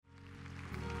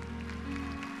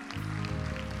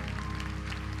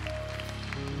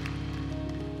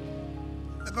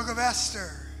The book of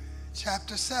Esther,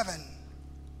 chapter 7.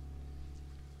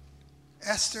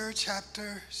 Esther,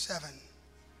 chapter 7.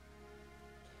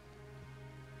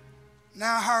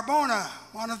 Now Harbona,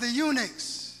 one of the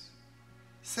eunuchs,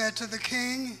 said to the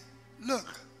king, "Look,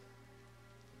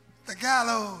 the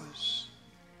gallows,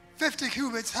 50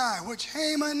 cubits high, which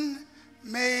Haman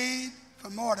made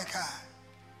for Mordecai,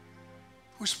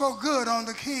 who spoke good on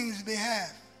the king's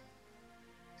behalf,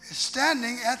 is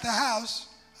standing at the house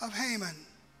of Haman."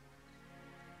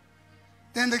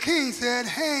 Then the king said,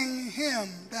 "Hang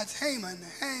him," that's Haman,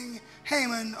 "hang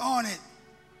Haman on it."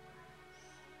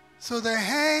 So they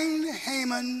hanged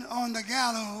Haman on the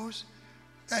gallows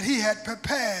that he had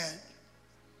prepared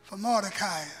for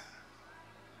Mordecai.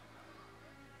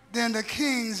 Then the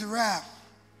king's wrath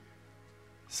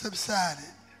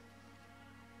subsided.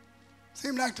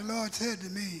 Seemed like the Lord said to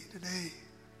me today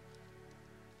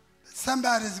that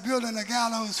somebody's building a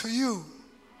gallows for you,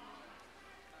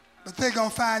 but they're going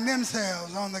to find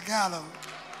themselves on the gallows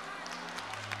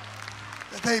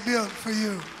that they built for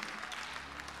you.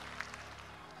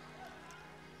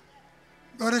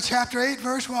 Go to chapter 8,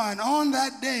 verse 1. On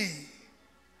that day,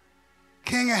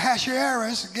 King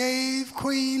Ahasuerus gave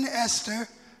Queen Esther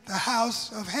the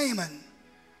house of Haman,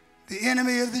 the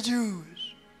enemy of the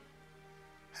Jews.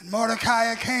 And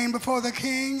Mordecai came before the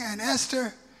king, and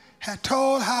Esther had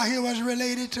told how he was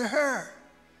related to her.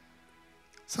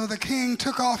 So the king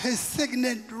took off his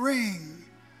signet ring,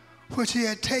 which he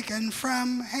had taken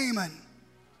from Haman,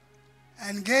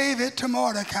 and gave it to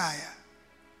Mordecai.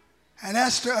 And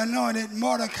Esther anointed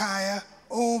Mordecai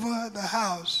over the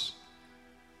house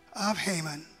of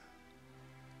Haman.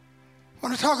 I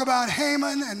want to talk about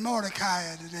Haman and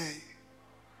Mordecai today.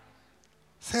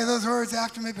 Say those words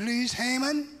after me, please.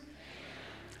 Haman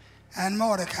and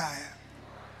Mordecai.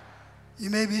 You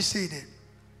may be seated.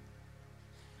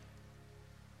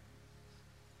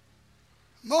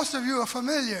 Most of you are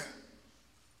familiar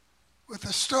with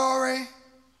the story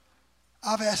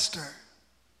of Esther.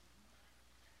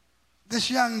 This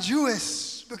young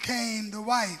Jewess became the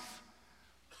wife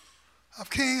of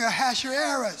King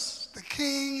Ahasuerus, the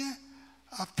king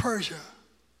of Persia.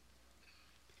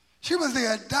 She was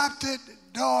the adopted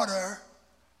daughter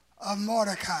of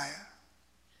Mordecai.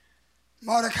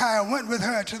 Mordecai went with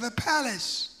her to the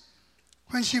palace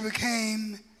when she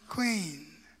became queen,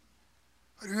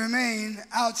 but remained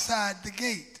outside the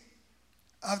gate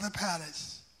of the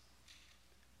palace.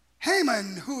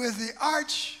 Haman, who is the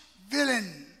arch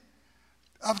villain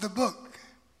of the book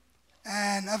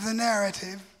and of the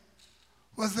narrative,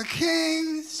 was the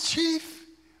king's chief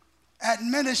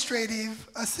administrative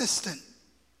assistant.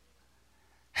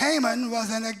 Haman was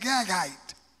an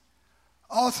Agagite,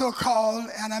 also called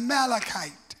an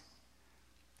Amalekite.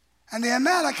 And the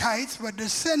Amalekites were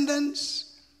descendants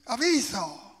of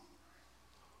Esau,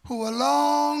 who were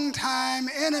longtime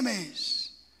enemies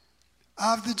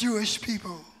of the Jewish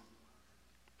people.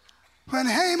 When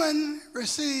Haman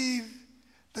received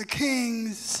the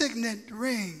king's signet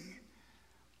ring,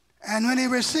 and when he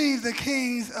received the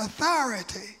king's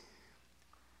authority,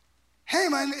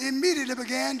 Haman immediately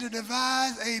began to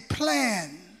devise a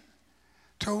plan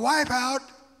to wipe out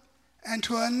and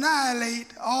to annihilate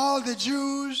all the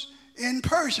Jews in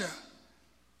Persia,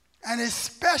 and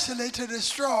especially to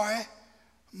destroy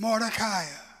Mordecai.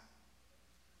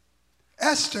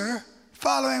 Esther,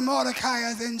 following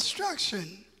Mordecai's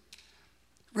instruction,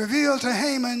 revealed to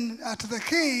Haman, to the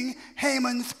king,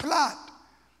 Haman's plot.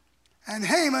 And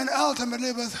Haman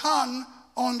ultimately was hung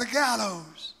on the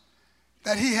gallows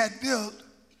that he had built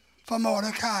for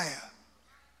Mordecai.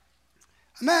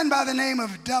 A man by the name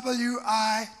of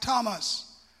W.I. Thomas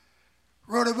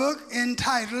wrote a book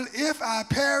entitled "If I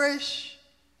Perish,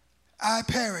 I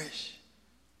Perish,"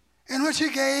 in which he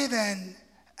gave an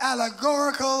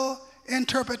allegorical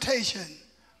interpretation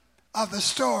of the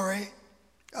story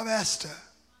of Esther.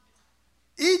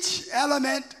 Each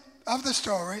element of the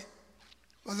story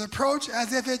was approached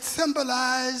as if it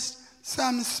symbolized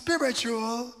some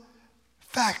spiritual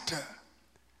factor.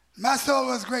 My soul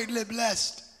was greatly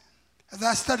blessed as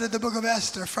I studied the book of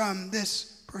Esther from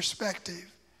this perspective.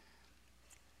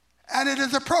 And it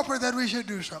is appropriate that we should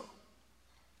do so.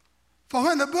 For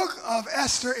when the book of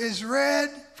Esther is read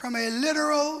from a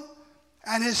literal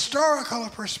and historical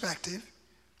perspective,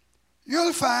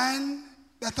 you'll find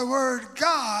that the word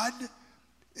God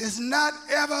is not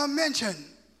ever mentioned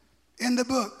in the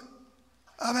book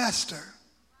of Esther.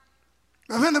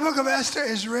 But when the book of Esther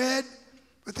is read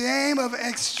with the aim of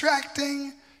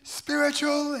extracting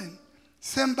spiritual and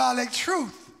symbolic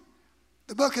truth,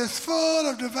 the book is full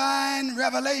of divine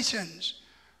revelations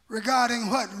regarding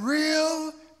what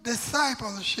real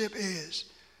discipleship is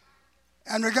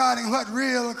and regarding what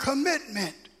real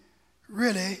commitment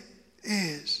really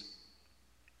is.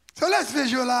 So let's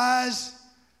visualize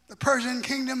the Persian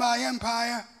kingdom, our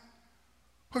empire,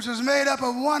 which was made up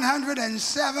of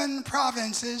 107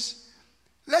 provinces.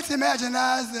 Let's imagine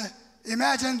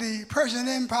the Persian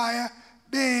Empire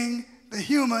being the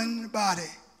human body.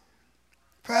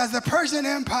 For as the Persian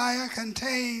Empire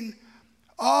contained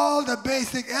all the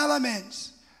basic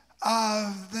elements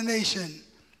of the nation,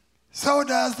 so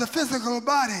does the physical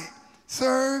body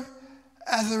serve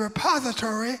as a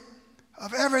repository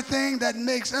of everything that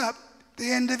makes up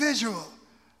the individual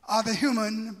or the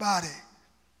human body.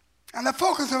 And the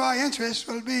focus of our interest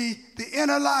will be the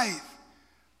inner life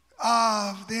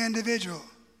of the individual.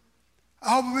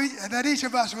 I hope that each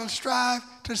of us will strive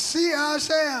to see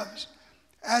ourselves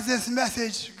as this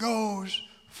message goes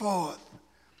forth.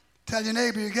 Tell your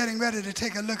neighbor you're getting ready to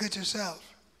take a look at yourself.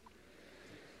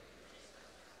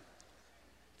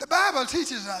 The Bible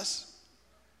teaches us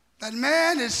that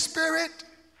man is spirit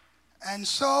and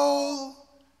soul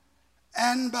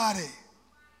and body.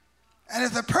 And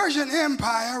if the Persian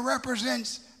Empire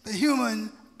represents the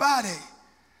human body,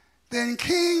 then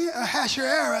King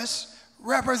Ahasuerus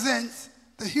represents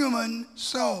the human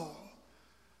soul.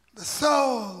 The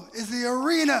soul is the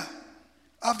arena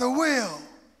of the will,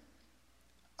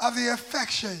 of the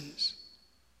affections.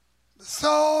 The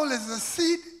soul is the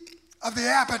seat of the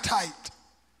appetite,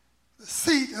 the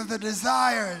seat of the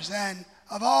desires and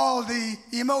of all the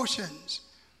emotions.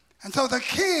 And so the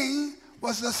king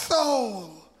was the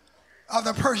soul of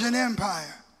the Persian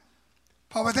Empire.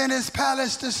 For within his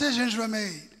palace decisions were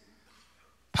made,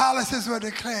 policies were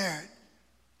declared,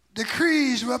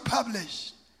 decrees were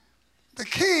published. The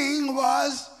king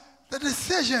was the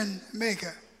decision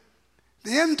maker.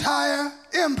 The entire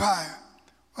empire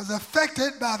was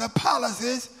affected by the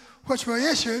policies which were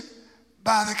issued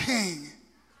by the king.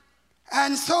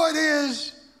 And so it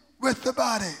is with the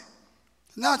body.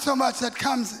 Not so much that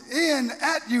comes in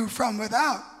at you from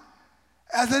without,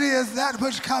 as it is that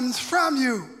which comes from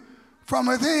you, from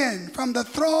within, from the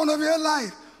throne of your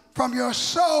life, from your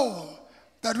soul,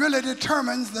 that really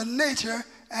determines the nature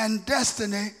and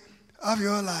destiny of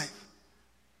your life.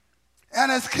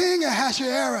 And as King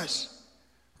Ahasuerus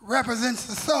represents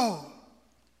the soul,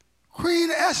 Queen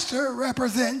Esther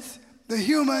represents the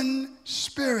human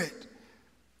spirit.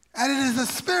 And it is the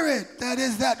spirit that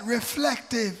is that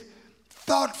reflective,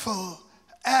 thoughtful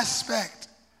aspect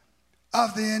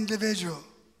of the individual.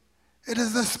 It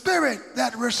is the spirit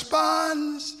that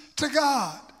responds to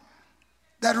God,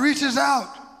 that reaches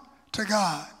out to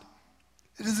God.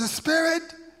 It is the spirit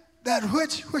that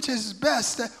which is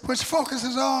best, which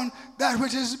focuses on that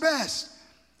which is best,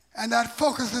 and that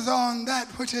focuses on that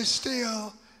which is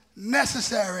still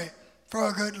necessary for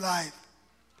a good life.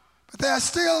 But there are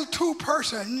still two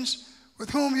persons with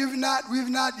whom we've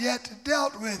not yet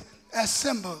dealt with as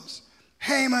symbols,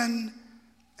 Haman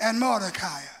and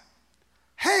Mordecai.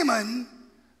 Haman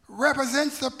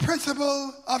represents the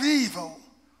principle of evil,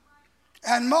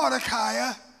 and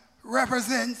Mordecai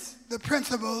represents the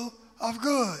principle of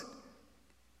good.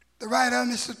 The writer,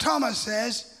 Mr. Thomas,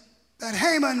 says that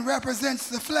Haman represents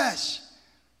the flesh,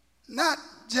 not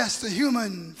just the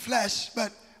human flesh,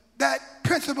 but that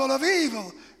principle of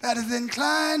evil that is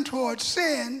inclined towards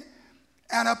sin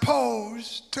and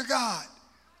opposed to God.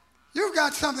 You've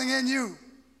got something in you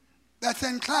that's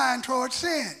inclined towards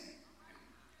sin,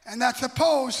 and that's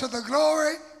opposed to the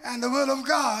glory and the will of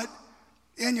God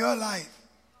in your life.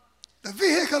 The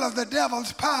vehicle of the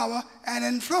devil's power and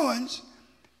influence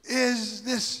is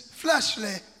this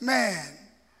fleshly man.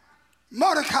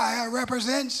 Mordecai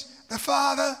represents the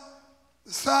Father,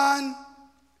 the Son,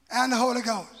 and the Holy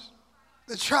Ghost,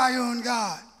 the triune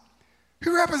God. He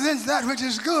represents that which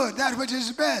is good, that which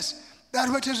is best,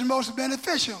 that which is most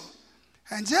beneficial.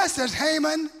 And just as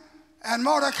Haman and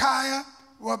Mordecai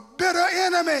were bitter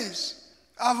enemies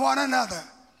of one another,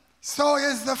 so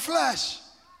is the flesh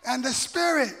and the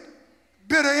spirit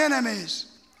bitter enemies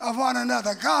of one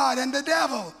another. God and the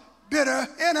devil, bitter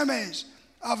enemies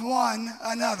of one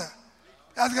another.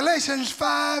 As Galatians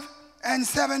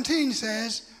 5:17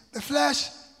 says, the flesh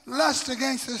lusts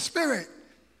against the spirit,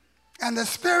 and the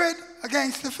spirit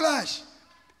against the flesh.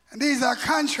 And these are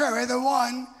contrary the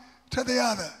one to the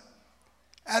other.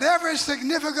 At every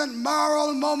significant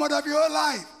moral moment of your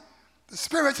life, the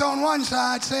spirit's on one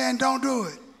side saying, don't do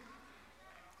it.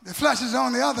 The flesh is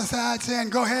on the other side saying,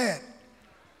 go ahead.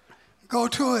 Go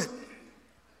to it.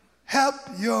 Help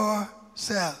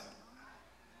yourself.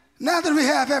 Now that we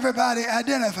have everybody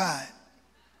identified,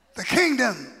 the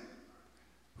kingdom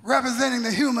representing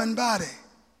the human body,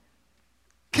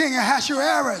 King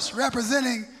Ahasuerus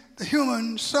representing the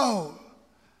human soul,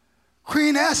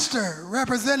 Queen Esther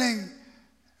representing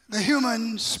the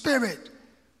human spirit,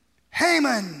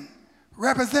 Haman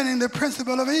representing the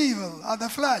principle of evil of the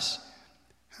flesh,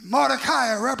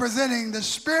 Mordecai representing the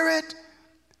spirit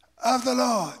of the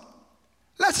Lord.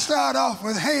 Let's start off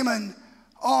with Haman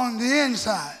on the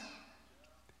inside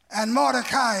and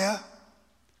Mordecai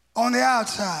on the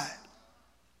outside.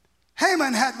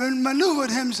 Haman had maneuvered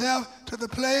himself to the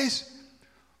place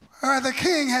where the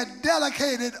king had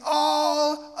delegated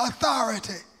all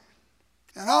authority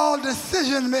and all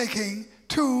decision-making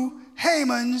to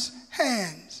Haman's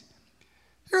hands.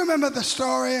 You remember the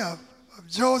story of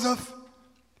Joseph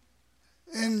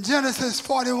in Genesis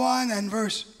 41 and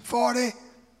verse 40,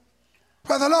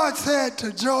 where the Lord said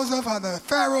to Joseph, or the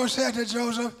Pharaoh said to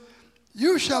Joseph,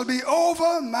 "You shall be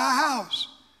over my house,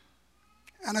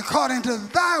 and according to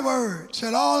thy word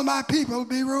shall all my people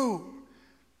be ruled."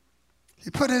 He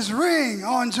put his ring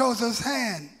on Joseph's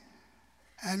hand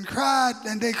and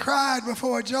they cried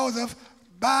before Joseph,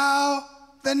 "Bow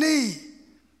the knee."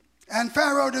 And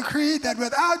Pharaoh decreed that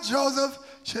without Joseph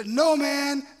should no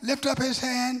man lift up his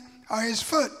hand or his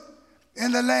foot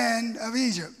in the land of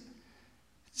Egypt.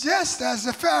 Just as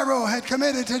the Pharaoh had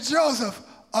committed to Joseph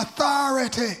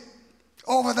authority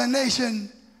over the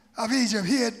nation of Egypt,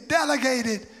 he had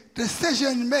delegated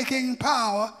decision-making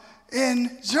power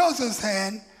in Joseph's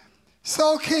hand,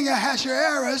 so King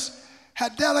Ahasuerus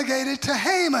had delegated to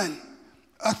Haman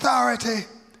authority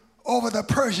over the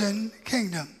Persian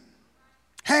kingdom.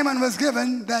 Haman was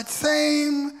given that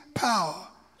same power.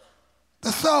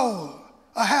 The soul,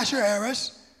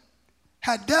 Ahasuerus,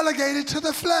 had delegated to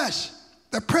the flesh,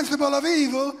 the principle of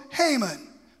evil,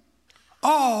 Haman,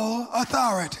 all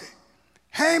authority.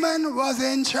 Haman was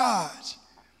in charge,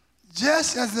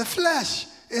 just as the flesh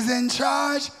is in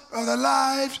charge of the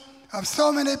lives of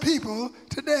so many people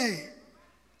today.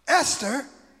 Esther,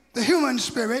 the human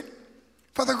spirit,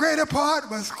 for the greater part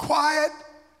was quiet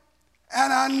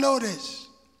and unnoticed.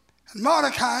 And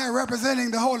Mordecai, representing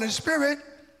the Holy Spirit,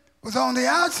 was on the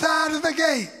outside of the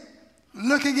gate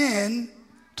looking in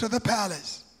to the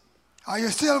palace. Are you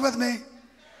still with me?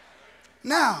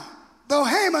 Now, though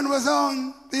Haman was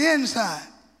on the inside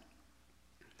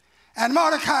and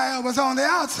Mordecai was on the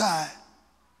outside,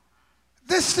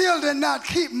 this still did not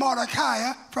keep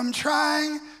Mordecai from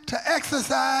trying to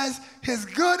exercise his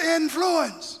good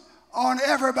influence on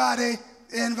everybody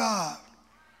involved.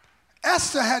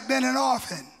 Esther had been an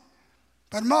orphan,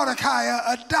 but Mordecai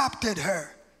adopted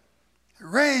her,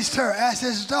 raised her as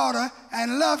his daughter,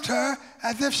 and loved her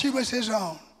as if she was his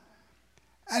own.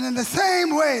 And in the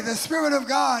same way, the Spirit of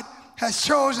God has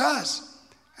chosen us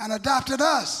and adopted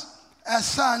us as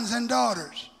sons and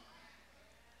daughters.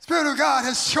 The Spirit of God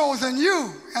has chosen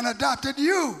you and adopted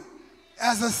you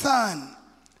as a son,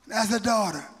 as a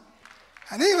daughter.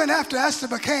 And even after Esther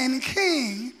became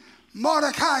king,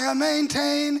 Mordecai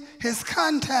maintained his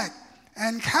contact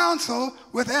and counsel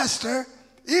with Esther,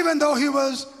 even though he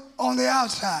was on the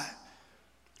outside.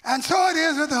 And so it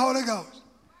is with the Holy Ghost.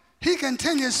 He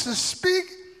continues to speak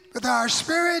with our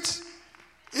spirits,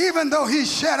 even though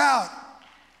he's shut out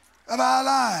of our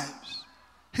lives.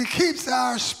 He keeps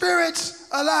our spirits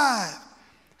alive,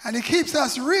 and he keeps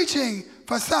us reaching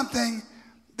for something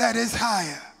that is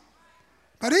higher.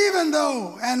 But even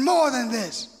though, and more than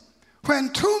this,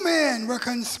 when two men were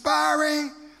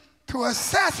conspiring to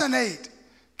assassinate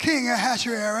King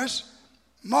Ahasuerus,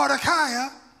 Mordecai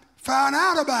found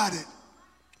out about it.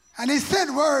 And he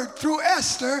sent word through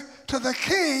Esther to the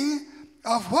king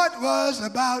of what was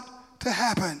about to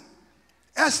happen.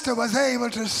 Esther was able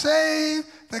to save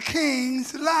the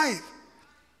king's life.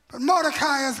 But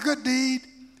Mordecai's good deed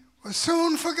was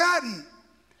soon forgotten,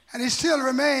 and he still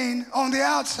remained on the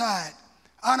outside,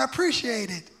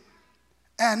 unappreciated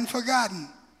and forgotten.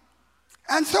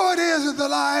 And so it is with the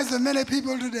lives of many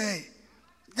people today.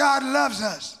 God loves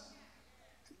us.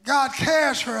 God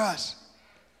cares for us,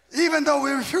 even though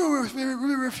we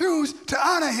refuse to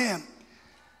honor him,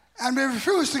 and we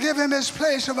refuse to give him his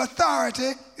place of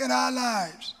authority in our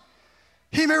lives.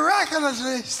 He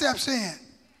miraculously steps in.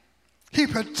 He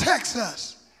protects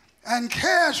us and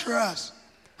cares for us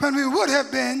when we would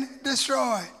have been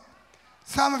destroyed.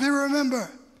 Some of you remember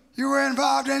you were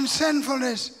involved in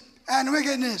sinfulness and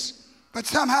wickedness, but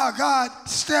somehow God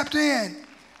stepped in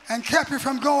and kept you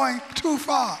from going too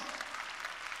far.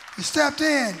 He stepped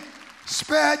in,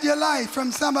 spared your life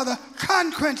from some of the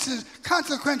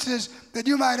consequences that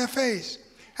you might have faced.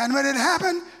 And when it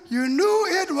happened, you knew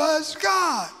it was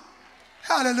God.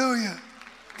 Hallelujah.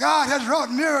 God has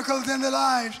wrought miracles in the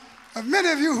lives of many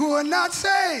of you who are not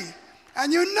saved.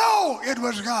 And you know it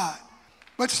was God.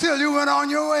 But still you went on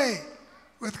your way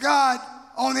with God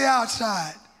on the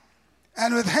outside.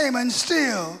 and with Haman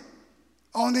still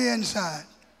on the inside.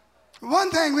 One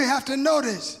thing we have to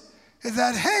notice is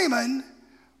that Haman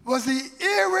was the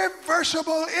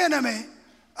irreversible enemy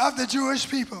of the Jewish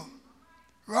people.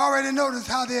 We already noticed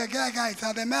how the Agagites,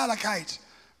 how the Amalekites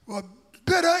were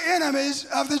bitter enemies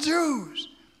of the Jews.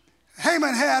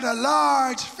 Haman had a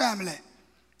large family,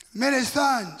 many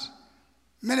sons,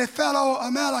 many fellow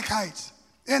Amalekites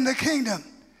in the kingdom.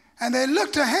 And they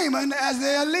looked to Haman as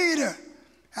their leader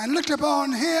and looked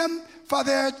upon him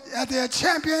as their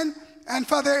champion and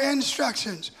for their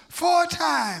instructions. 4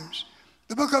 times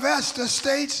the book of Esther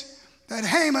states that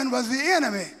Haman was the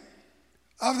enemy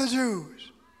of the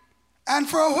Jews. And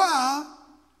for a while,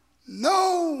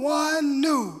 no one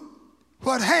knew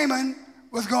what Haman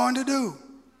was going to do.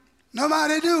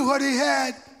 Nobody knew what he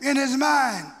had in his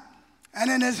mind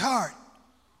and in his heart.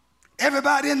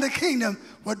 Everybody in the kingdom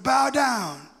would bow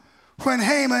down when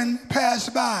Haman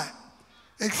passed by,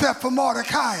 except for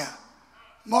Mordecai.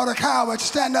 Mordecai would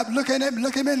stand up, look him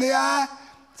in the eye,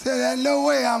 say, there's no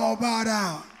way I'm going to bow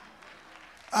down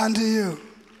unto you.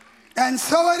 And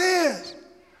so it is.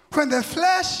 When the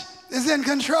flesh is in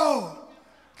control,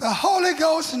 the Holy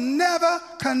Ghost never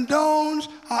condones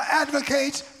or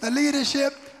advocates the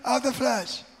leadership of the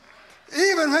flesh.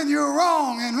 Even when you're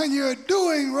wrong and when you're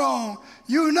doing wrong,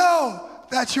 you know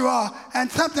that you are,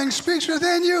 and something speaks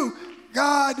within you.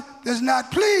 God is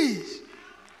not pleased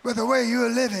with the way you're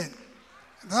living.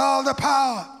 With all the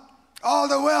power, all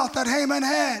the wealth that Haman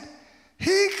had,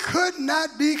 he could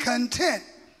not be content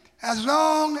as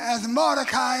long as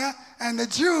Mordecai and the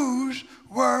Jews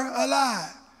were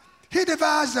alive. He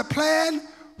devised a plan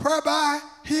whereby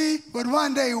he would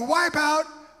one day wipe out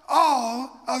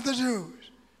all of the Jews.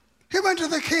 He went to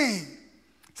the king,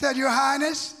 said, Your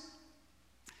Highness,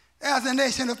 there's a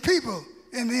nation of people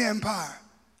in the empire.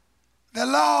 Their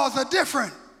laws are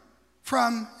different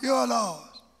from your laws.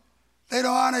 They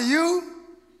don't honor you.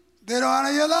 They don't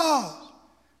honor your laws.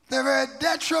 They're very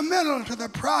detrimental to the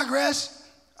progress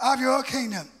of your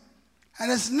kingdom. And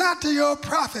it's not to your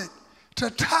profit to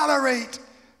tolerate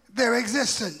their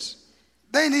existence.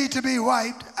 They need to be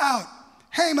wiped out.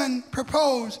 Haman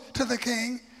proposed to the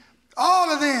king, all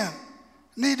of them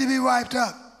need to be wiped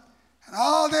up. And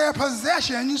all their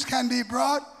possessions can be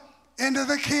brought into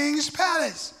the king's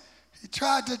palace. He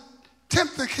tried to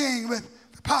tempt the king with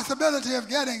the possibility of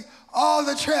getting all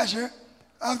the treasure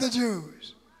of the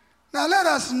Jews. Now let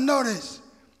us notice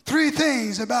 3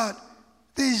 things about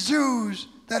these Jews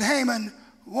that Haman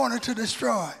wanted to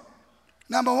destroy.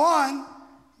 Number 1,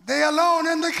 they alone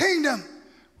in the kingdom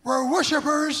were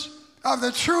worshipers of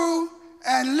the true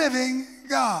and living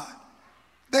God.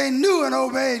 They knew and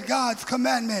obeyed God's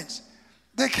commandments.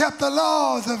 They kept the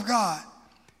laws of God.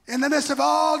 In the midst of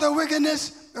all the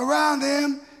wickedness around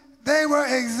them, they were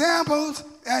examples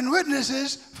and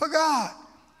witnesses for God.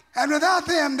 And without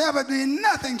them, there would be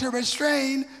nothing to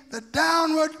restrain the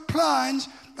downward plunge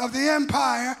of the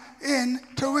empire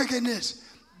into wickedness.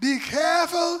 Be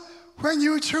careful when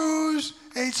you choose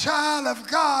a child of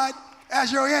God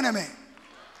as your enemy.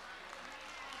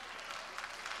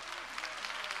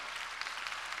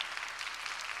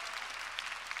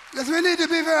 Because we need to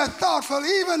be very thoughtful,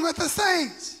 even with the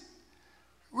saints.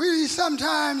 We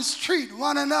sometimes treat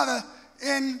one another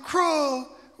in cruel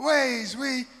ways.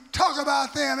 We talk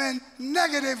about them in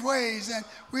negative ways, and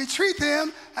we treat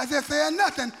them as if they are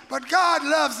nothing. But God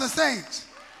loves the saints.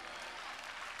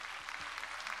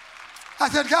 I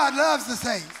said, God loves the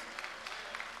saints.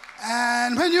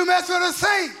 And when you mess with a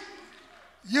saint,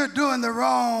 you're doing the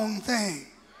wrong thing.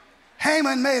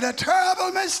 Haman made a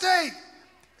terrible mistake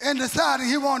in deciding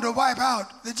he wanted to wipe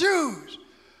out the Jews,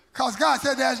 because God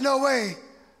said, there's no way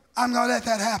I'm going to let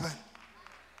that happen.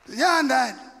 Beyond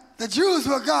that, the Jews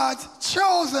were God's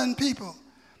chosen people.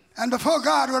 And before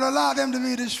God would allow them to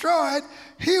be destroyed,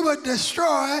 he would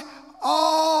destroy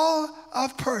all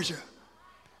of Persia.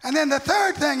 And then the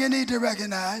third thing you need to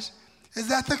recognize is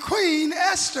that the queen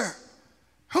Esther,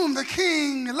 whom the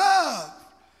king loved,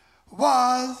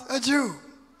 was a Jew.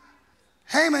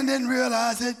 Haman didn't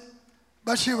realize it,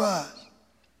 but she was.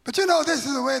 But you know, this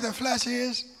is the way the flesh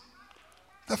is.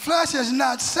 The flesh is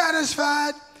not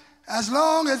satisfied as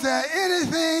long as there's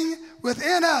anything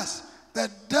within us that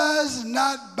does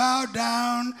not bow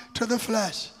down to the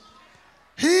flesh.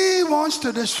 He wants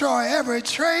to destroy every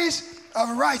trace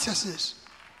of righteousness,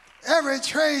 every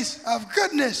trace of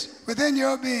goodness within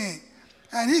your being.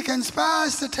 And he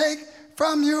conspires to take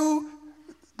from you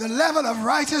the level of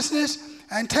righteousness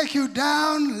and take you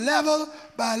down level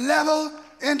by level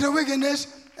into wickedness,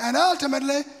 and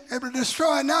ultimately it will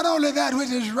destroy not only that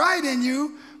which is right in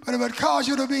you, but it would cause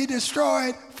you to be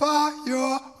destroyed for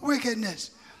your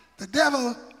wickedness. The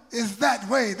devil is that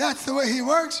way. That's the way he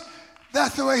works.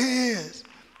 That's the way he is.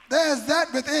 There's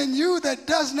that within you that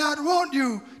does not want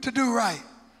you to do right.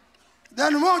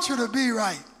 Doesn't want you to be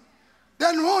right.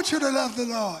 Doesn't want you to love the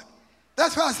Lord.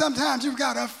 That's why sometimes you've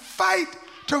got to fight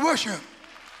to worship.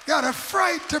 Got to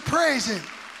fight to praise him.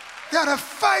 Got to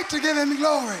fight to give him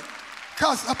glory.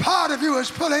 Because a part of you is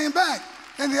pulling him back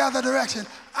in the other direction.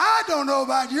 I don't know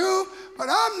about you, but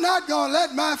I'm not going to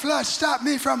let my flesh stop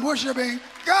me from worshiping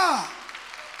God.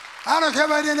 I don't care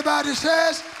what anybody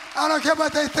says. I don't care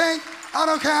what they think. I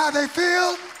don't care how they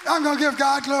feel. I'm going to give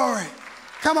God glory.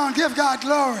 Come on, give God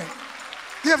glory.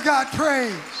 Give God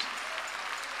praise.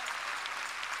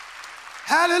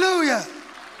 Hallelujah.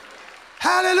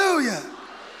 Hallelujah.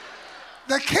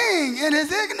 The king, in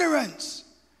his ignorance,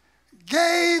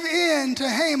 gave in to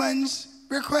Haman's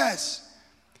request.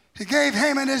 He gave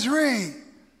Haman his ring,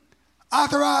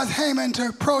 authorized Haman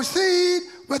to proceed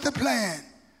with the plan.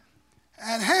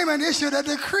 And Haman issued a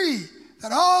decree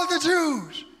that all the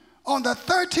Jews on the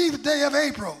 13th day of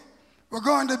April were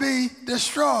going to be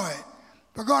destroyed,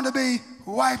 were going to be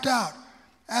wiped out.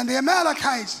 And the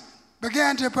Amalekites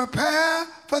began to prepare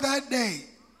for that day.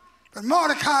 But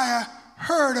Mordecai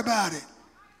heard about it,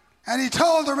 and he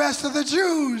told the rest of the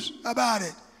Jews about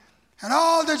it. And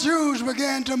all the Jews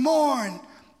began to mourn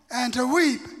and to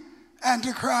weep and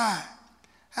to cry.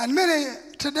 And many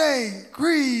today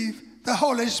grieve the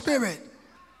Holy Spirit.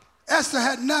 Esther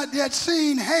had not yet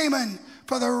seen Haman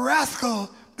for the rascal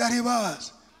that he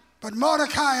was. But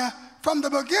Mordecai, from the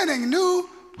beginning, knew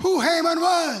who Haman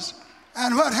was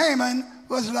and what Haman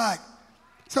was like.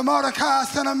 So Mordecai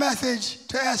sent a message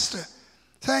to Esther,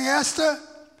 saying, Esther,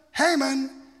 Haman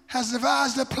has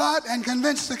devised a plot and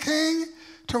convinced the king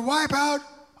to wipe out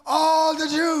all the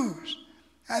Jews.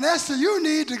 And Esther, you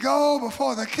need to go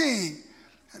before the king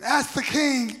and ask the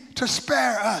king to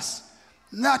spare us,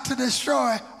 not to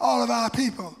destroy all of our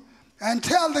people. And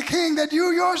tell the king that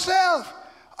you yourself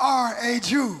are a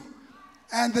Jew,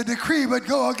 and the decree would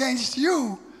go against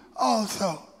you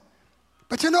also.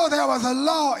 But you know, there was a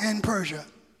law in Persia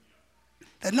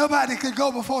that nobody could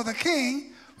go before the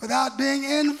king without being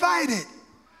invited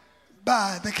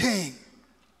by the king.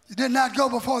 You did not go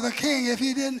before the king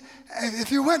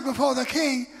if you went before the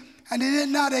king and he did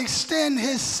not extend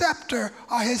his scepter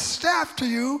or his staff to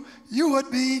you, you would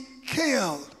be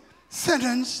killed,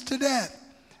 sentenced to death.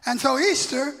 And so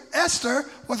Esther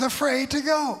was afraid to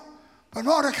go. But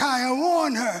Mordecai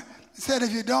warned her. He said,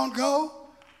 if you don't go,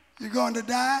 you're going to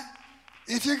die.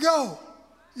 If you go,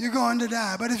 you're going to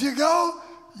die. But if you go,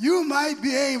 you might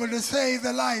be able to save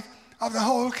the life of the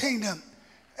whole kingdom.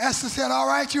 Esther said, all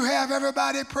right, you have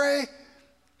everybody pray.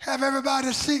 Have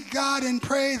everybody seek God and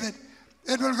pray that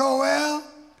it will go well,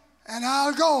 and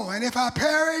I'll go. And if I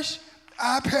perish,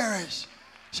 I perish.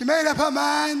 She made up her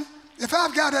mind, if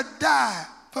I've got to die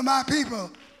for my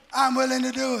people, I'm willing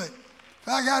to do it. If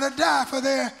I got to die for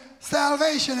their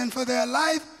salvation and for their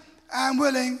life, I'm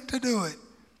willing to do it.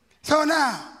 So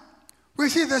now, we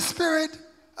see the spirit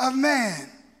of man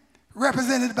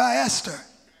represented by Esther,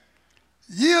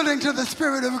 yielding to the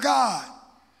Spirit of God,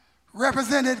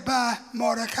 represented by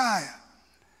Mordecai.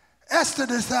 Esther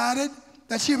decided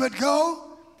that she would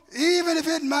go, even if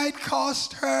it might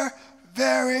cost her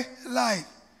very life.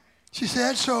 She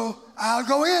said, so I'll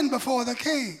go in before the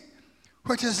king,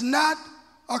 which is not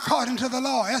according to the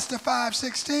law, Esther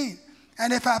 5:16.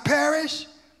 And if I perish,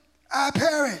 I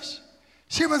perish.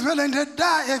 She was willing to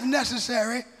die if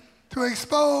necessary to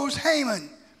expose Haman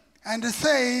and to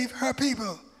save her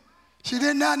people. She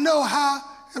did not know how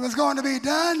it was going to be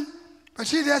done, but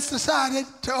she just decided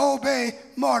to obey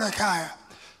Mordecai.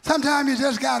 Sometimes you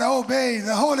just got to obey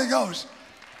the Holy Ghost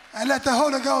and let the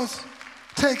Holy Ghost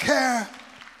take care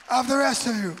of the rest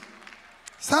of you.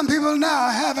 Some people now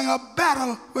are having a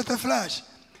battle with the flesh,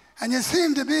 and you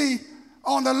seem to be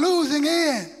on the losing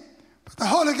end. But the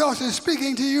Holy Ghost is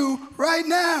speaking to you right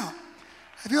now.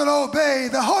 If you'll obey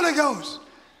the Holy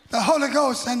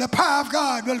Ghost and the power of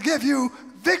God will give you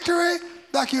victory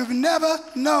like you've never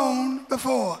known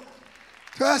before.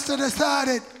 So Esther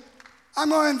decided, I'm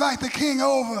going to invite the king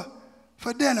over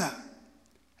for dinner.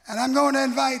 And I'm going to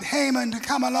invite Haman to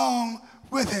come along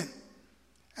with him.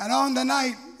 And on the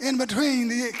night in between,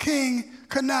 the king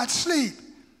could not sleep.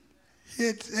 He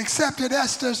had accepted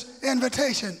Esther's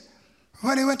invitation.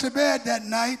 When he went to bed that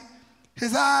night,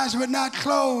 his eyes would not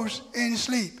close in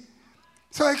sleep.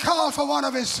 So he called for one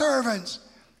of his servants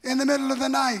in the middle of the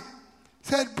night,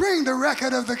 said, bring the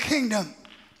record of the kingdom.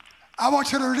 I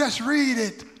want you to just read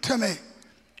it to me.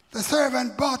 The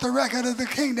servant brought the record of the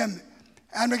kingdom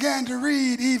and began to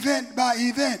read event by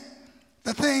event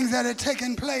the things that had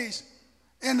taken place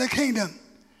in the kingdom.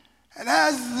 And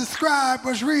as the scribe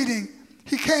was reading,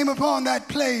 he came upon that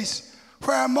place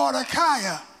where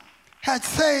Mordecai had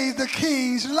saved the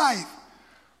king's life.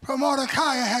 For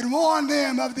Mordecai had warned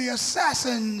them of the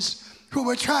assassins who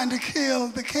were trying to kill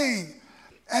the king.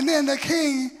 And then the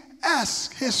king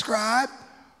asked his scribe,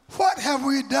 "What have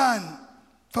we done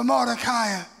for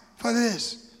Mordecai for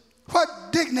this?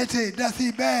 What dignity doth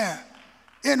he bear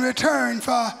in return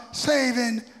for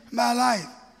saving my life?"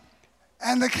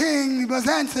 And the king was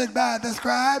answered by the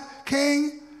scribe,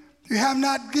 "King, you have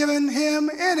not given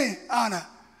him any honor.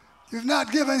 You've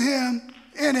not given him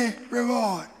any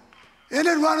reward." Isn't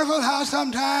it wonderful how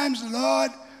sometimes the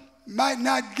Lord might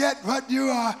not get what you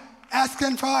are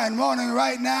asking for and wanting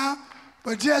right now,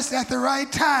 but just at the right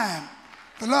time,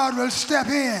 the Lord will step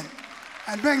in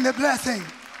and bring the blessing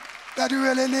that you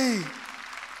really need.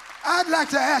 I'd like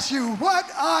to ask you, what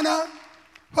honor,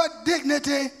 what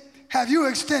dignity have you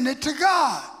extended to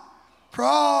God for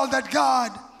all that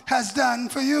God has done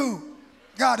for you?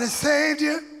 God has saved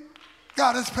you.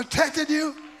 God has protected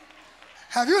you.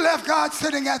 Have you left God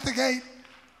sitting at the gate?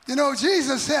 You know,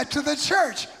 Jesus said to the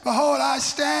church, "Behold, I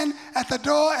stand at the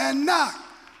door and knock.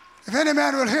 If any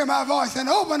man will hear my voice and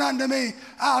open unto me,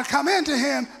 I'll come into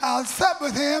him, I'll sup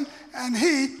with him, and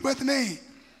he with me."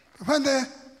 When the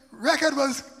record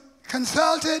was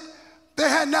consulted, they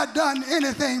had not done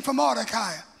anything for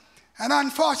Mordecai. And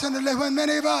unfortunately, when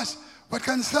many of us would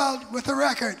consult with the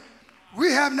record,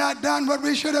 we have not done what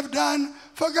we should have done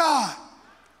for God.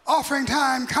 Offering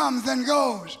time comes and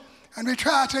goes, and we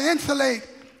try to insulate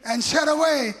and shut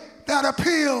away that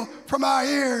appeal from our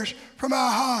ears, from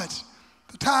our hearts.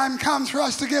 The time comes for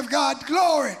us to give God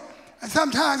glory, and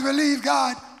sometimes we leave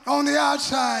God on the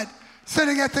outside,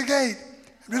 sitting at the gate.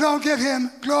 We don't give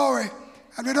him glory,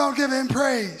 and we don't give him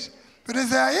praise. But is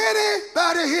there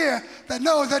anybody here that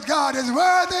knows that God is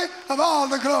worthy of all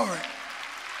the glory?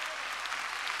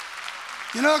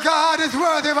 You know, God is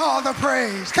worthy of all the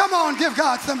praise. Come on, give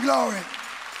God some glory.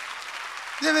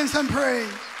 Give him some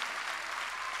praise.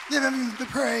 Give him the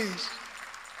praise.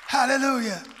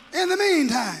 Hallelujah. In the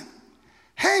meantime,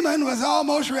 Haman was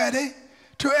almost ready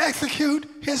to execute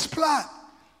his plot.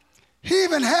 He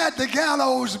even had the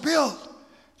gallows built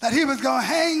that he was going to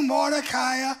hang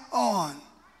Mordecai on.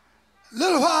 A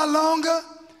little while longer,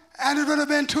 and it would have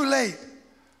been too late.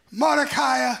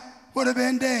 Mordecai would have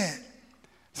been dead.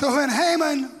 So when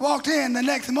Haman walked in the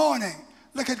next morning,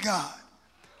 look at God.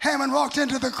 Haman walked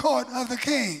into the court of the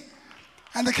king.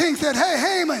 And the king said, "Hey,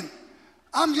 Haman,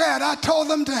 I'm glad I told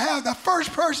them to have the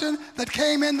first person that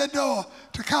came in the door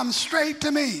to come straight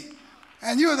to me.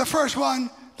 And you are the first one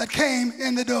that came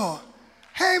in the door.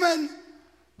 Haman,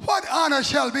 what honor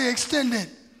shall be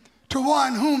extended to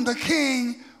one whom the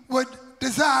king would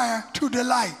desire to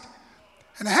delight?"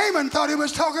 And Haman thought he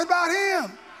was talking about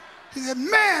him. He said,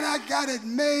 "Man, I got it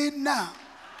made now.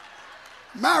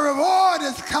 My reward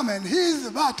is coming. He's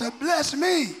about to bless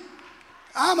me.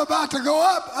 I'm about to go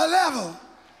up a level."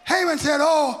 Haman said,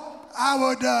 "Oh, I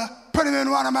would put him in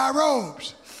one of my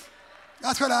robes.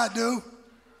 That's what I'd do.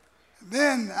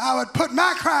 Then I would put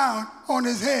my crown on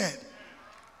his head.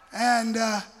 And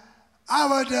I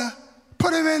would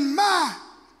put him in my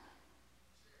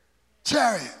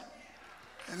chariot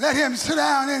and let him sit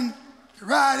down and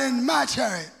ride in my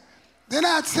chariot. Then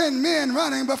I'd send men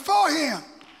running before him,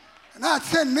 and I'd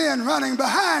send men running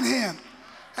behind him.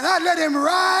 And I'd let him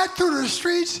ride through the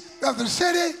streets of the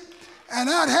city, and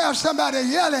I'd have somebody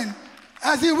yelling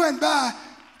as he went by,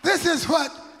 'This is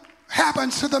what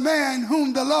happens to the man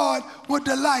whom the Lord would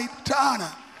delight to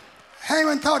honor.'"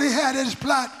 Haman thought he had his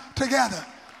plot together.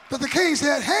 But the king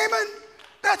said, "Haman,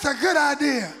 that's a good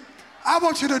idea. I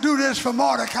want you to do this for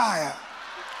Mordecai."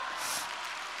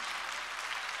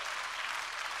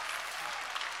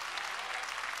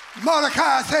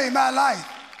 Mordecai saved my life.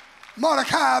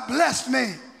 Mordecai blessed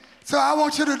me. So I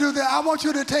want you to do that. I want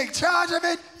you to take charge of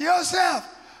it yourself.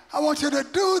 I want you to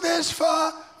do this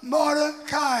for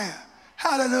Mordecai.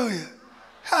 Hallelujah.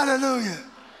 Hallelujah.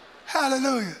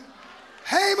 Hallelujah.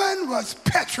 Haman was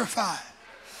petrified.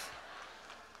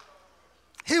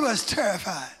 He was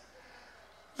terrified.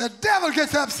 The devil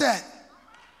gets upset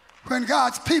when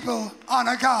God's people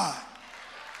honor God.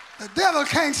 The devil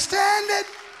can't stand it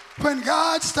when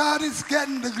God started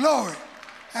getting the glory.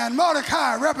 And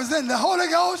Mordecai, representing the Holy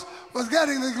Ghost, was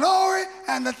getting the glory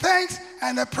and the thanks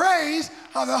and the praise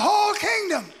of the whole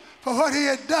kingdom for what he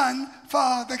had done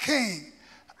for the king.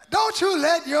 Don't you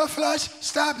let your flesh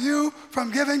stop you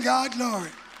from giving God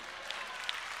glory.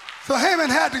 So Haman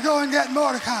had to go and get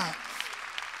Mordecai.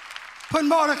 Put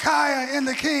Mordecai in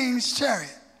the king's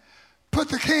chariot. Put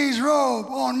the king's robe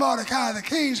on Mordecai, the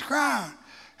king's crown,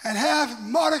 and have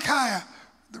Mordecai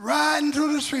riding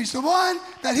through the streets, the one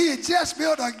that he had just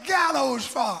built a gallows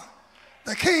for.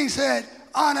 The king said,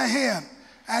 honor him.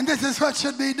 And this is what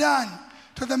should be done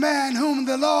to the man whom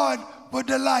the Lord would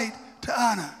delight to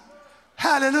honor.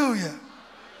 Hallelujah.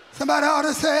 Somebody ought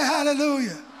to say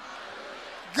hallelujah.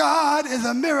 God is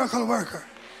a miracle worker.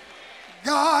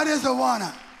 God is a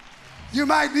wonder. You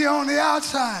might be on the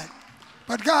outside,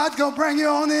 but God's going to bring you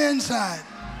on the inside.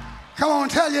 Come on,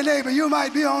 tell your neighbor, you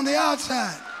might be on the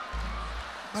outside,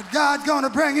 but God's going to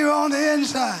bring you on the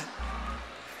inside.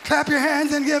 Clap your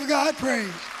hands and give God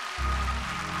praise.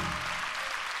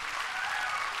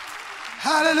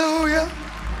 Hallelujah.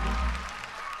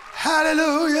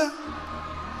 Hallelujah.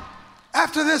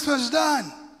 After this was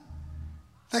done,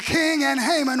 the king and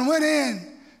Haman went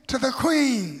in to the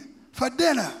queen for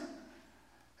dinner.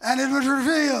 And it was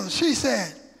revealed, she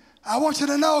said, I want you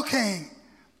to know, king,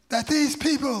 that these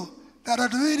people that are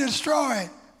to be destroyed,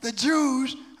 the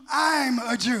Jews, I'm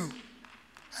a Jew.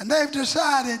 And they've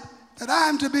decided that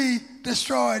I'm to be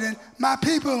destroyed and my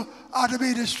people are to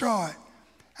be destroyed.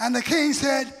 And the king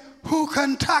said, who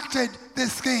concocted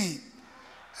this scheme?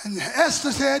 And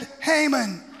Esther said,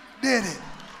 Haman did it.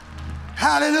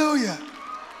 Hallelujah.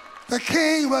 The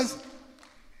king was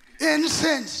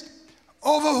incensed,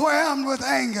 overwhelmed with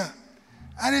anger.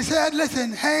 And he said,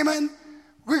 listen, Haman,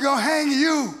 we're going to hang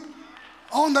you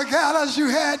on the gallows you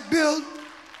had built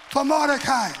for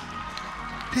Mordecai.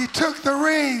 He took the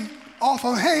ring off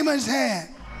of Haman's hand.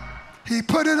 He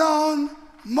put it on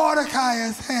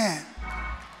Mordecai's hand.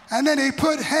 And then he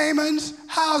put Haman's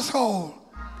household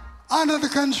under the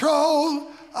control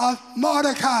of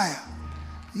Mordecai.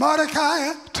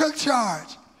 Mordecai took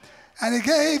charge. And he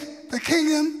gave the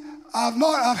kingdom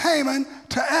of Haman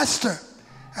to Esther.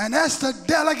 And Esther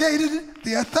delegated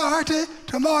the authority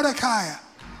to Mordecai.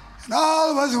 And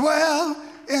all was well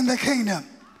in the kingdom.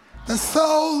 The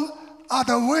soul of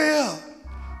the will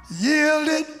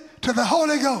yielded to the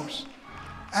Holy Ghost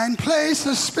and placed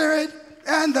the spirit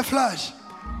and the flesh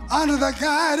under the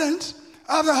guidance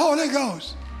of the Holy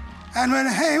Ghost. And when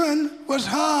Haman was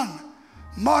hung,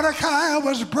 Mordecai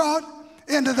was brought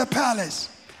into the palace.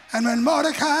 And when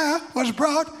Mordecai was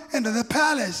brought into the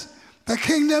palace, the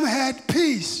kingdom had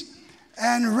peace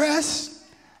and rest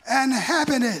and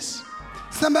happiness.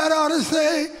 Somebody ought to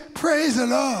say, praise the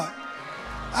Lord.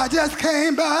 I just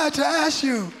came by to ask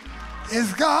you,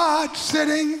 is God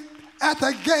sitting at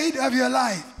the gate of your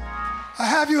life? Or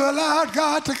have you allowed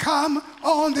God to come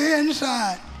on the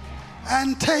inside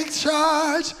and take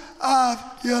charge of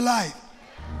your life?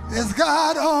 Is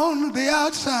God on the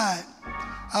outside?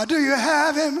 Or do you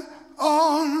have him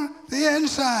on the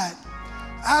inside?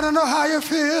 I don't know how you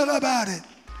feel about it,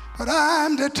 but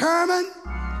I'm determined.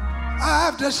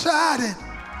 I've decided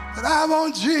that I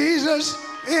want Jesus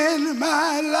in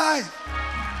my life.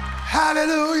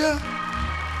 Hallelujah.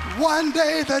 One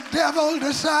day the devil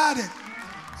decided,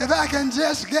 if I can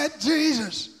just get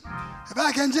Jesus, if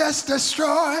I can just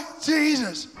destroy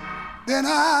Jesus, then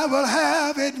I will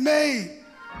have it made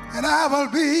and I will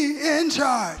be in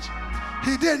charge.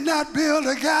 He did not build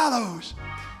a gallows.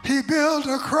 He built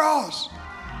a cross.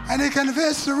 And he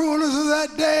convinced the rulers of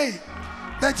that day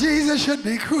that Jesus should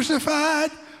be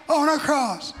crucified on a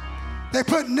cross. They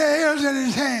put nails in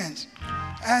his hands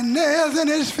and nails in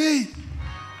his feet.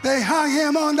 They hung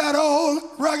him on that old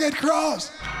rugged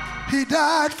cross. He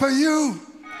died for you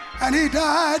and he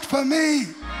died for me.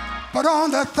 But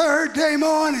on the third day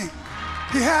morning,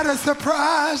 he had a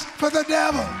surprise for the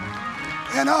devil.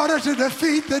 In order to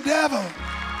defeat the devil,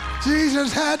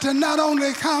 Jesus had to not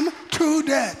only come to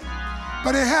death,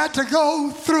 but he had to go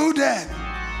through death.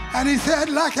 And he said,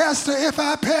 like Esther, if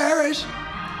I perish,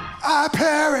 I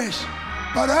perish.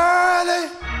 But early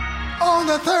on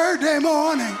the third day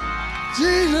morning,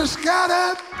 Jesus got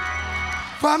up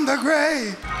from the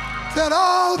grave, said,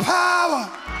 all power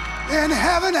in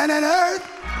heaven and in earth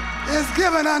is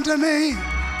given unto me.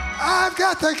 I've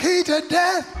got the key to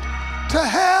death, to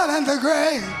hell and the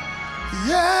grave.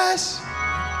 Yes,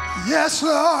 yes,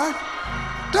 Lord.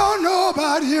 Don't know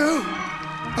about you,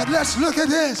 but let's look at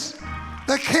this.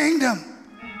 The kingdom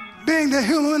being the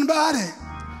human body.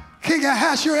 King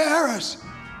Ahasuerus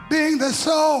being the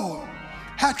soul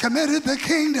had committed the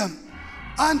kingdom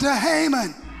unto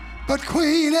Haman. But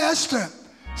Queen Esther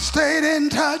stayed in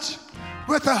touch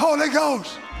with the Holy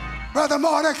Ghost. Brother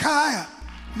Mordecai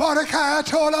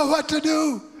told her what to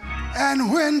do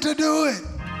and when to do it.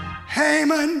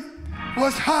 Haman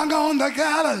was hung on the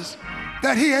gallows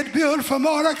that he had built for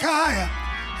Mordecai.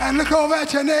 And look over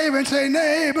at your neighbor and say,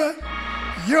 neighbor,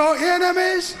 your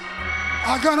enemies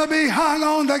are going to be hung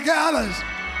on the gallows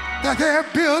that they're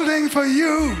building for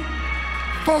you.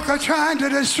 Folk are trying to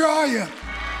destroy you.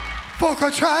 Folk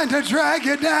are trying to drag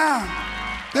you down.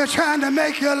 They're trying to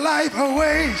make your life a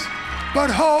waste. But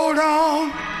hold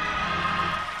on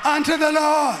unto the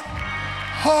Lord.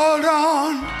 Hold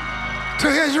on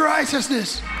to his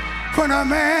righteousness. For no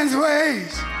man's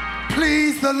ways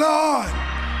please the Lord.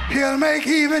 He'll make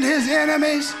even his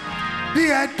enemies be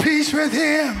at peace with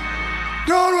him.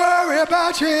 Don't worry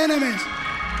about your enemies.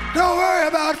 Don't worry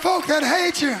about folk that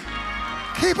hate you.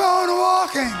 Keep on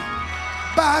walking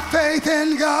by faith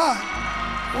in God.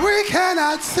 We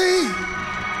cannot see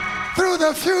through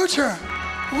the future.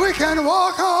 We can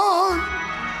walk on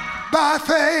by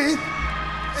faith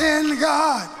in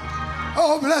God.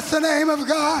 Oh, bless the name of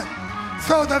God.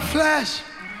 So the flesh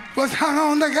was hung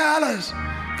on the gallows.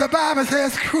 The Bible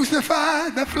says, crucify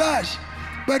the flesh,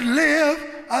 but live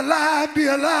alive, be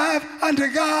alive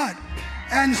unto God.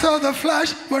 And so the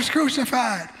flesh was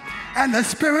crucified, and the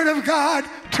Spirit of God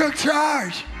took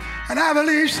charge. And I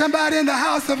believe somebody in the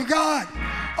house of God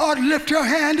ought to lift your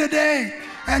hand today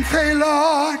and say,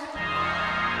 Lord,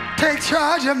 take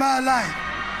charge of my life.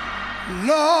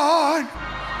 Lord,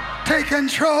 take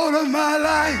control of my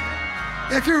life.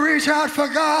 If you reach out for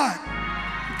God,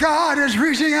 God is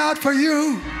reaching out for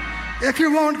you. If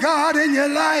you want God in your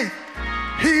life,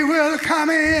 he will come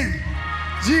in.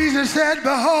 Jesus said,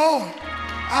 behold,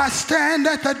 I stand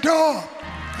at the door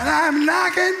and I'm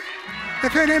knocking.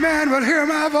 If any man will hear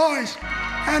my voice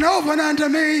and open unto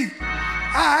me,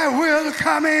 I will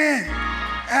come in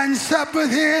and sup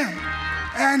with him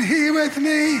and he with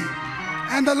me.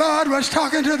 And the Lord was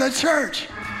talking to the church.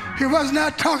 He was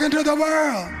not talking to the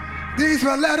world. These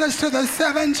were letters to the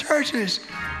 7 churches.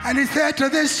 And he said to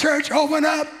this church, open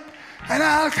up and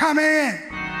I'll come in.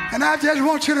 And I just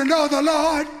want you to know the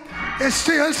Lord is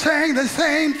still saying the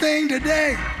same thing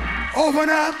today. Open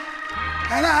up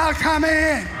and I'll come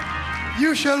in.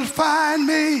 You shall find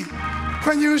me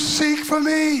when you seek for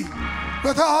me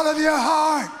with all of your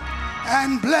heart.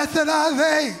 And blessed are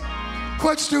they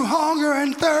which do hunger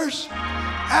and thirst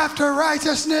after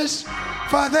righteousness,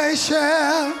 for they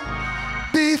shall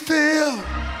be filled.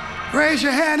 Raise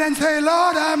your hand and say,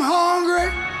 Lord, I'm hungry.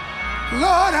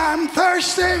 Lord, I'm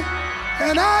thirsty.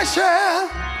 And I shall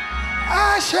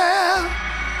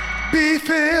be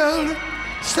filled.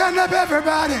 Stand up,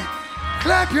 everybody.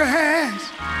 Clap your hands.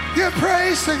 Give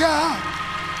praise to God.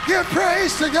 Give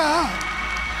praise to God.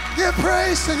 Give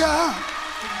praise to God.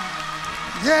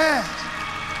 Yes.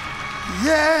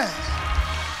 Yes.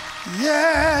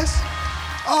 Yes.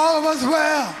 All was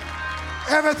well.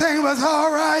 Everything was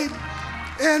all right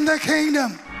in the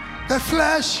kingdom. The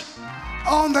flesh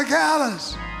on the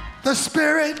gallows. The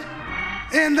spirit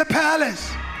in the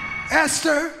palace.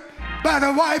 Esther by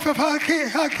the wife of her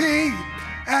king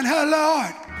and her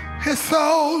Lord. His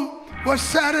soul was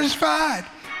satisfied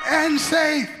and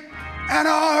safe and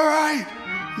all right.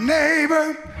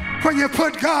 Neighbor, when you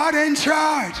put God in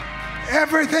charge,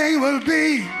 everything will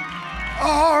be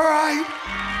all right.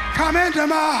 Come into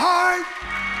my heart.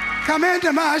 Come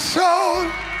into my soul.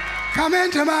 Come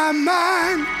into my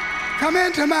mind. Come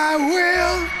into my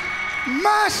will.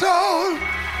 My soul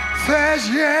says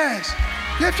yes.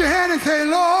 Lift your hand and say,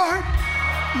 Lord,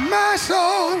 my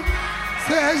soul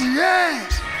says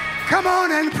yes. Come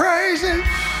on and praise him.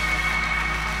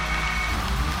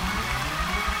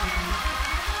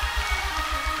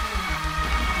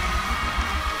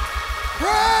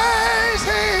 Praise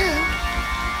him.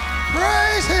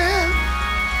 Praise him.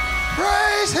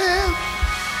 Praise him.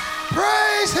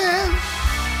 Praise him.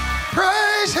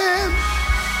 Praise him.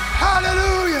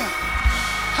 Hallelujah.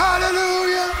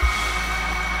 Hallelujah.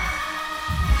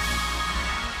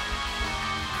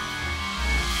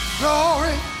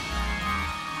 Glory,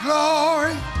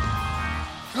 glory,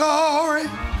 glory.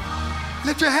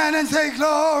 Lift your hand and say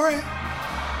glory.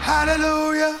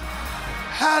 Hallelujah,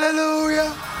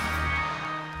 hallelujah.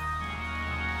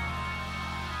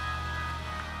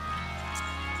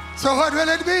 So what will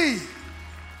it be?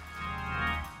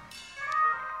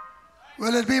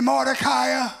 Will it be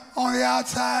Mordecai on the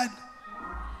outside?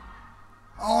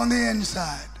 On the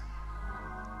inside?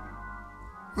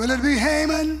 Will it be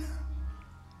Haman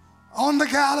on the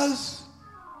gallows,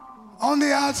 on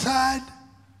the outside?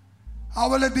 Or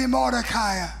will it be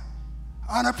Mordecai,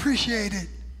 unappreciated,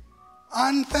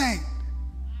 unthanked,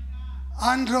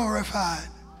 unglorified?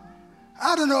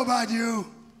 I don't know about you,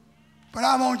 but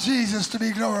I want Jesus to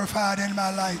be glorified in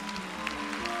my life.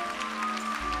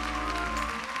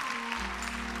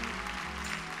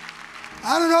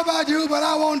 I don't know about you, but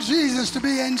I want Jesus to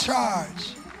be in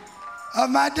charge of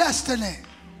my destiny,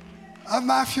 of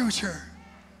my future.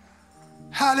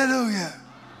 Hallelujah.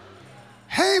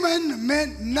 Haman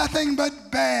meant nothing but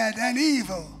bad and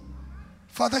evil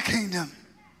for the kingdom.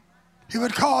 he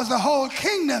would cause the whole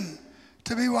kingdom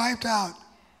to be wiped out,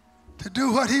 to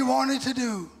do what he wanted to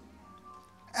do.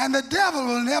 And the devil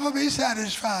will never be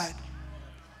satisfied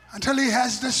until he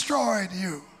has destroyed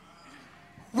you.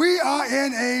 We are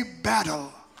in a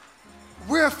battle.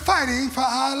 We're fighting for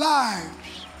our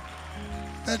lives.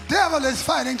 The devil is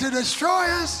fighting to destroy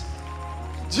us.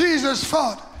 Jesus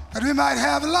fought that we might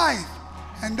have life,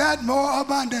 and that more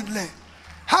abundantly.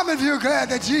 How many of you are glad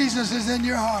that Jesus is in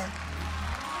your heart?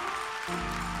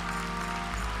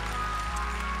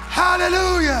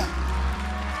 Hallelujah.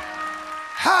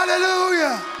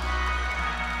 Hallelujah.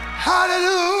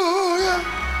 Hallelujah.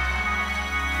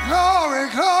 Glory,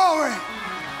 glory.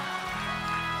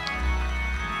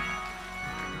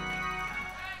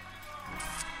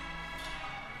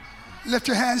 Lift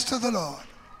your hands to the Lord.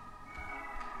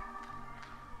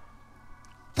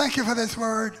 Thank you for this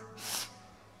word.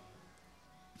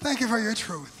 Thank you for your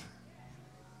truth.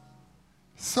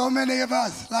 So many of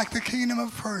us, like the kingdom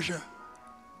of Persia,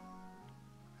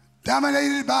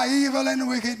 dominated by evil and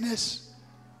wickedness,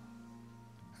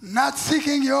 not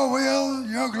seeking your will,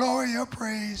 your glory, your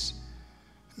praise,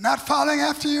 not following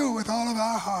after you with all of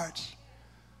our hearts.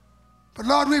 But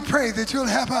Lord, we pray that you'll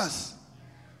help us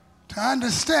to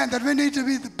understand that we need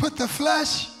to put the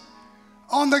flesh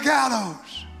on the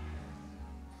gallows.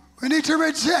 We need to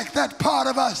reject that part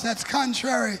of us that's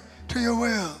contrary to your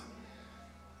will.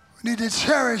 We need to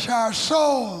cherish our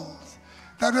souls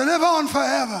that will live on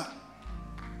forever.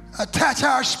 Attach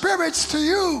our spirits to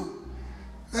you,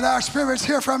 that our spirits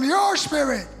hear from your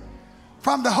spirit,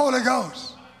 from the Holy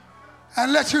Ghost,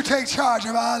 and let you take charge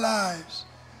of our lives.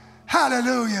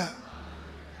 Hallelujah.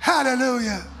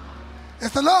 Hallelujah.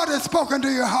 If the Lord has spoken to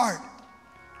your heart,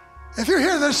 if you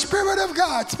hear the Spirit of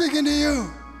God speaking to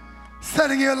you,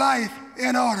 setting your life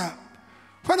in order,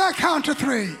 when I count to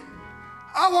 3,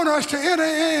 I want us to enter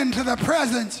into the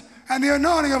presence and the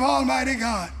anointing of Almighty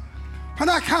God. When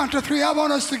I count to 3, I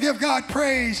want us to give God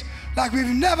praise like we've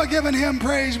never given him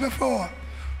praise before.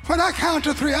 When I count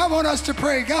to 3, I want us to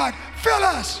pray, God, fill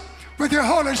us with your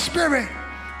Holy Spirit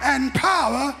and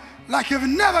power like you've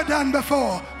never done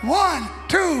before. 1,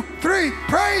 2, 3,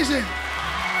 praise him.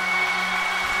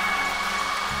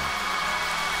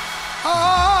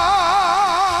 Ah,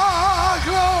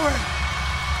 glory.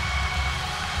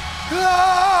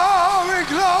 Glory,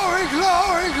 glory,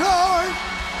 glory, glory.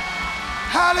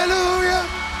 Hallelujah.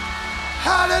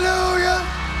 Hallelujah.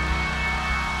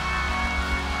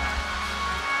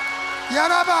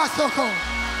 Yarabasoko.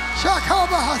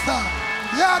 Shakobahasa.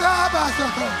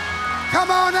 Yarabasoko. Come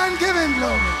on and give him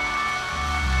glory.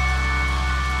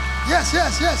 Yes,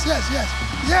 yes, yes, yes, yes.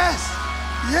 Yes,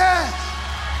 yes,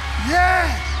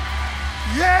 yes,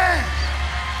 yes.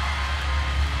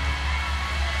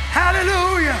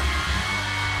 Hallelujah.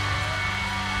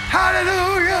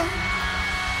 Hallelujah.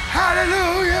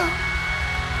 Hallelujah.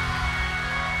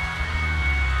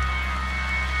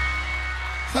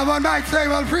 Someone might say,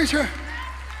 well, preacher,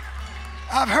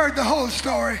 I've heard the whole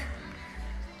story.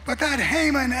 But that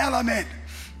Haman element,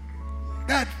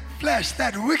 that flesh,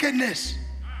 that wickedness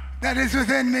that is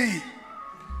within me,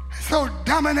 so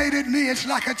dominated me, it's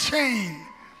like a chain.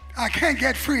 I can't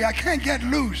get free. I can't get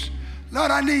loose.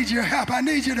 Lord, I need your help. I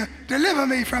need you to deliver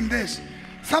me from this.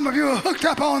 Some of you are hooked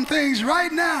up on things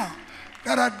right now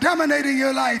that are dominating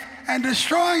your life and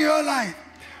destroying your life.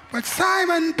 But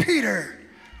Simon Peter,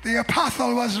 the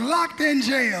apostle, was locked in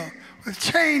jail with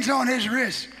chains on his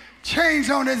wrists, chains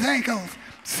on his ankles.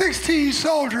 16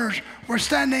 soldiers were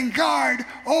standing guard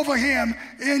over him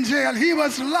in jail. He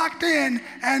was locked in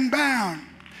and bound.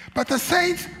 But the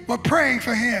saints were praying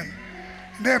for him.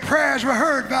 Their prayers were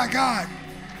heard by God.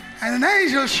 And an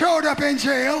angel showed up in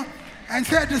jail and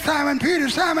said to Simon Peter,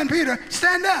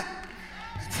 stand up.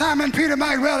 Simon Peter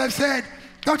might well have said,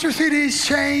 don't you see these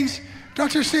chains?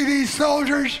 Don't you see these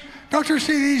soldiers? Don't you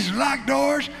see these locked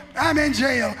doors? I'm in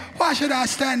jail. Why should I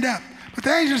stand up? But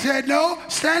the angel said, no,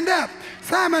 stand up.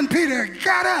 Simon Peter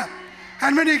got up.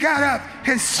 And when he got up,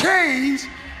 his chains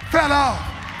fell off.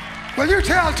 Will you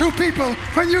tell 2 people,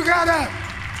 when you got up,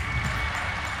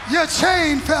 your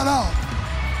chain fell off?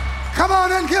 Come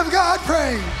on and give God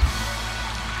praise.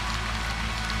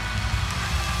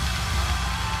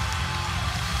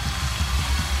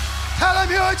 Tell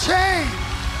him your chain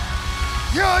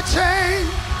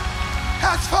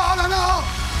has fallen off.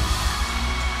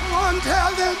 Come on,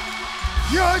 tell them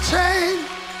your chain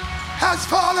has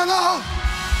fallen off.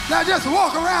 Now just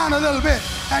walk around a little bit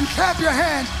and clap your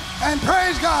hands and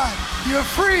praise God. You're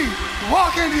free.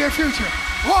 Walk into your future.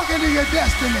 Walk into your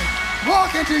destiny.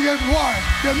 Walk into your war,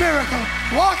 your miracle.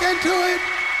 Walk into it.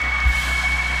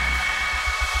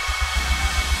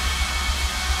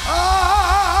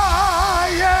 Ah!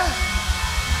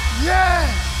 Yes.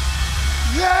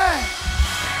 Yes.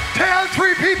 Tell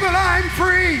 3 people I'm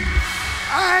free.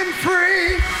 I'm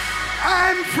free.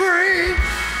 I'm free.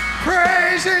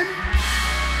 Praise him.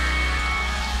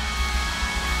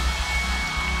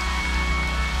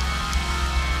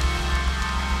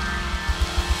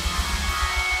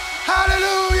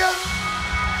 Hallelujah.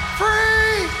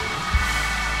 Free.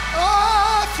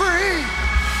 Oh, free.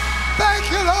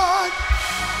 Thank you, Lord.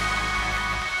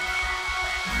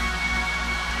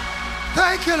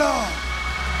 Thank you, Lord.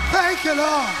 Thank you,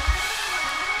 Lord.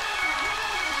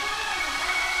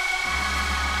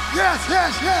 Yes,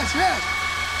 yes, yes, yes.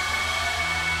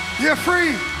 You're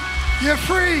free. You're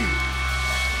free.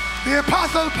 The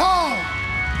Apostle Paul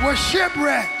was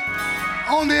shipwrecked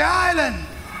on the island,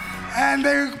 and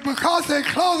because their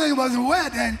clothing was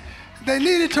wet and they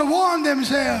needed to warm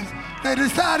themselves, they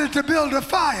decided to build a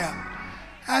fire.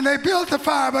 And they built the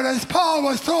fire, but as Paul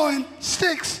was throwing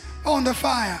sticks on the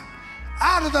fire,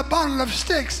 out of the bundle of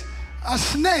sticks, a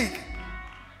snake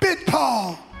bit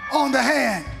Paul on the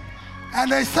hand. And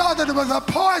they saw that it was a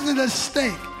poisonous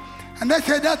snake. And they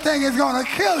said that thing is going to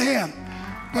kill him.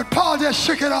 But Paul just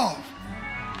shook it off.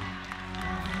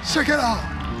 Shook it off.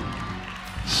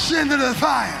 Into the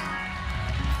fire.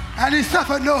 And he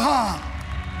suffered no harm.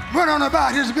 Went on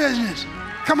about his business.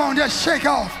 Come on, just shake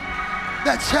off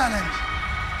that challenge.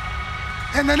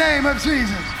 In the name of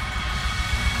Jesus.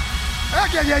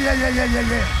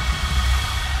 Yeah.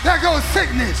 There goes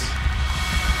sickness.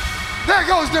 There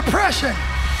goes depression.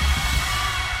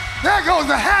 There goes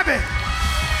the habit.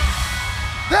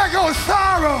 There goes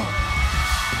sorrow.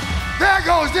 There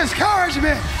goes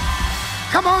discouragement.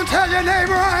 Come on, tell your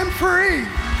neighbor, I'm free.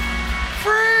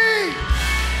 Free.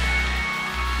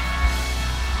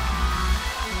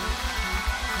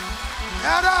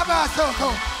 Yadaba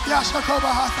soko, yashako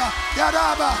bahasa,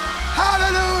 yadaba.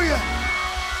 Hallelujah.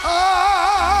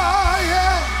 Oh,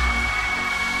 yeah.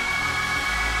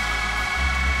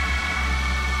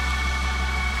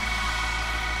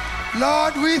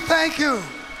 Lord, we thank you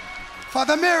for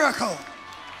the miracle.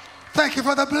 Thank you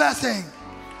for the blessing.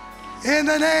 In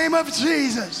the name of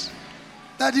Jesus,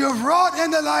 that you have wrought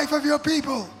in the life of your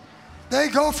people. They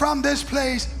go from this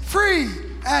place free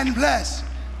and blessed.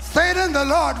 Satan, the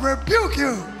Lord rebuke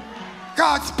you.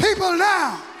 God's people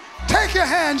now, take your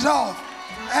hands off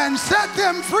and set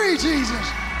them free,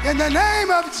 Jesus, in the name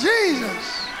of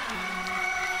Jesus.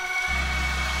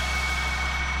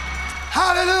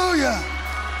 Hallelujah.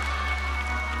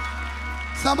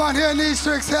 Someone here needs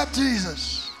to accept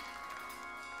Jesus.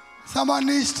 Someone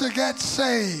needs to get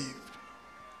saved.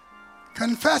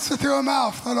 Confess with your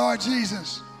mouth the Lord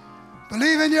Jesus.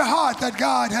 Believe in your heart that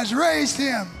God has raised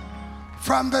him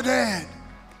from the dead.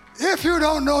 If you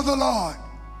don't know the Lord,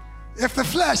 if the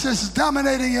flesh is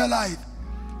dominating your life,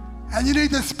 and you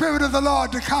need the Spirit of the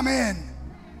Lord to come in,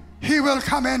 he will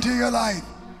come into your life.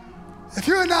 If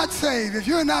you're not saved, if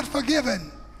you're not forgiven,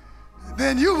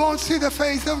 then you won't see the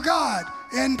face of God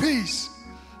in peace.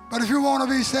 But if you want to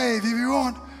be saved, if you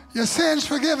want your sins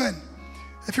forgiven,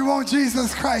 if you want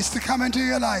Jesus Christ to come into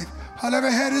your life, while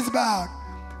every head is bowed,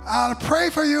 I'll pray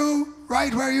for you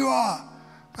right where you are.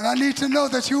 But I need to know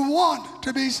that you want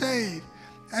to be saved.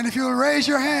 And if you'll raise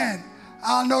your hand,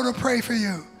 I'll know to pray for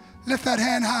you. Lift that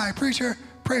hand high. Preacher,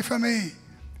 pray for me.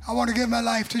 I want to give my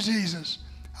life to Jesus.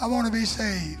 I want to be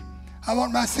saved. I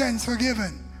want my sins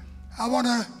forgiven. I want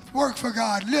to work for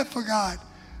God, live for God.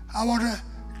 I want to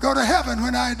go to heaven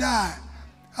when I die.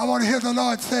 I want to hear the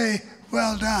Lord say,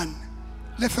 well done.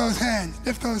 Lift those hands.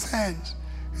 Lift those hands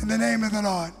in the name of the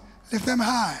Lord. Lift them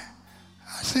high.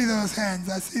 I see those hands.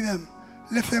 I see them.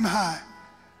 Lift them high.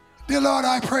 Dear Lord,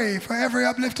 I pray for every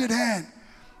uplifted hand,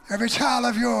 every child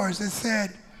of yours that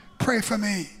said, pray for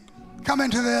me. Come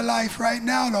into their life right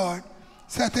now, Lord.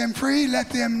 Set them free. Let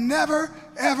them never,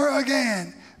 ever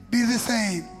again be the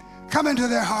same. Come into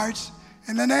their hearts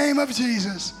in the name of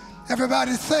Jesus.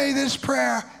 Everybody say this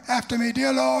prayer after me.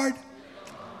 Dear Lord,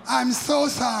 I'm so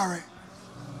sorry.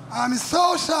 I'm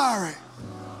so sorry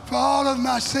for all of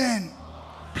my sin.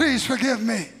 Please forgive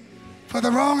me for the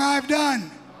wrong I've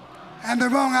done and the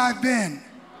wrong I've been.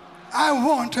 I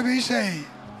want to be saved.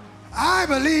 I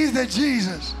believe that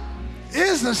Jesus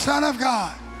is the Son of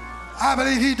God. I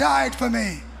believe he died for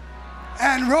me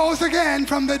and rose again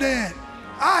from the dead.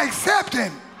 I accept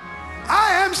him.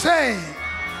 I am saved.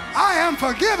 I am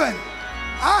forgiven.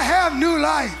 I have new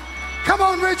life. Come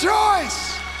on,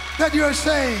 rejoice that you're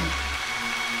saved.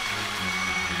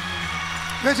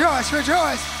 Rejoice,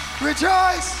 rejoice,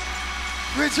 rejoice,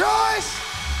 rejoice.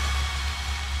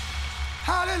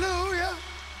 Hallelujah.